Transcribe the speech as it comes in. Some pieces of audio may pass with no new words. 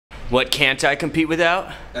What can't I compete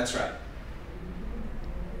without? That's right.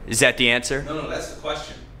 Is that the answer? No, that's the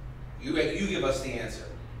question. You give us the answer.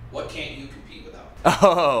 What can't you compete without?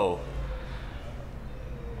 Oh.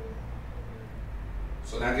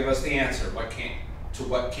 So now give us the answer. What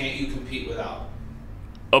can't you compete without?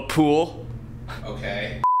 A pool.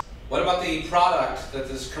 Okay. What about the product that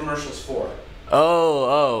this commercial's for?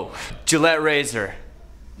 Oh. Gillette razor.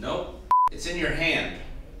 Nope. It's in your hand.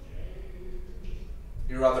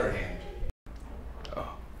 Your other hand.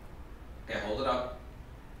 Oh. Okay, hold it up.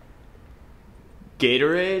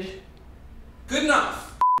 Gatorade? Good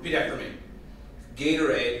enough. Repeat after me.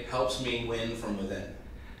 Gatorade helps me win from within.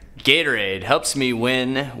 Gatorade helps me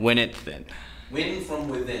win when it's thin. Win from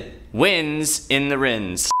within. Wins in the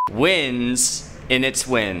rins. Wins in its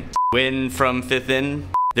win. Win from within.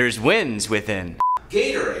 There's wins within.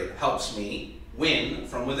 Gatorade helps me win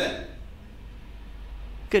from within.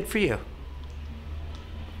 Good for you.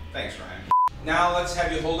 Thanks, Ryan. Now let's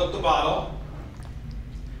have you hold up the bottle.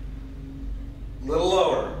 A little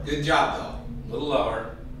lower. Good job, though. A little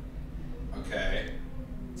lower. Okay.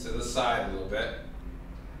 To the side a little bit.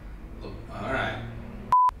 All right.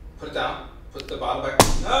 Put it down. Put the bottle back.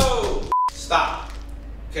 No! Stop.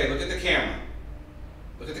 Okay, look at the camera.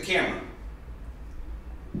 Look at the camera.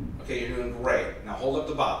 Okay, you're doing great. Now hold up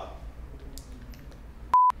the bottle.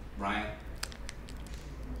 Ryan.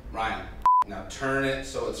 Now turn it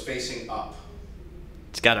so it's facing up.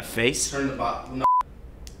 It's got a face? Turn the bottle. No.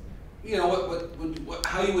 You know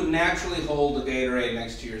how you would naturally hold a Gatorade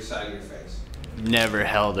next to your side of your face. Never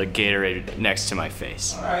held a Gatorade next to my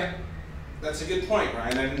face. All right. That's a good point,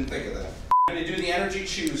 Ryan. I didn't think of that. I'm going to do the energy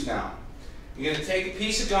chews now. You're going to take a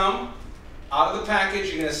piece of gum out of the package.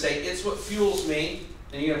 You're going to say, "It's what fuels me,"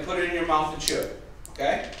 and you're going to put it in your mouth and chew it.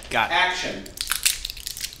 Okay? Got it. Action.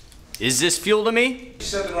 Is this fuel to me? You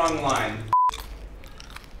said the wrong line.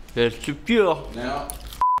 It's fuel. No.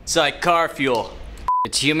 It's like car fuel.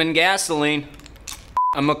 It's human gasoline.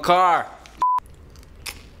 I'm a car.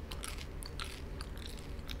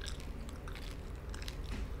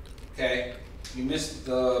 Okay. You missed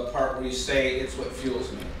the part where you say, "It's what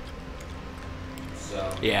fuels me."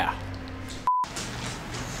 So. Yeah.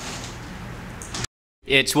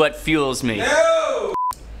 It's what fuels me. No!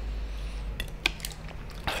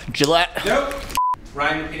 Gillette. Nope.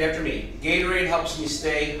 Ryan, repeat after me. Gatorade helps me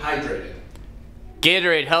stay hydrated.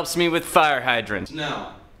 Gatorade helps me with fire hydrants.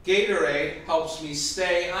 No. Gatorade helps me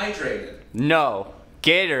stay hydrated. No.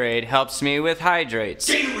 Gatorade helps me with hydrates.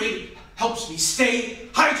 Gatorade helps me stay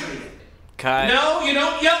hydrated. Cut. No, you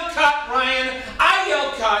don't yell cut, Ryan. I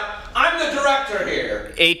yell cut. I'm the director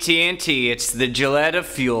here. AT&T, it's the Gillette of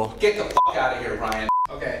fuel. Get the fuck out of here, Ryan.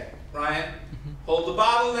 Okay, Ryan, hold the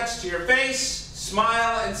bottle next to your face,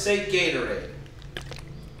 smile, and say Gatorade.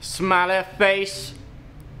 Smiley face.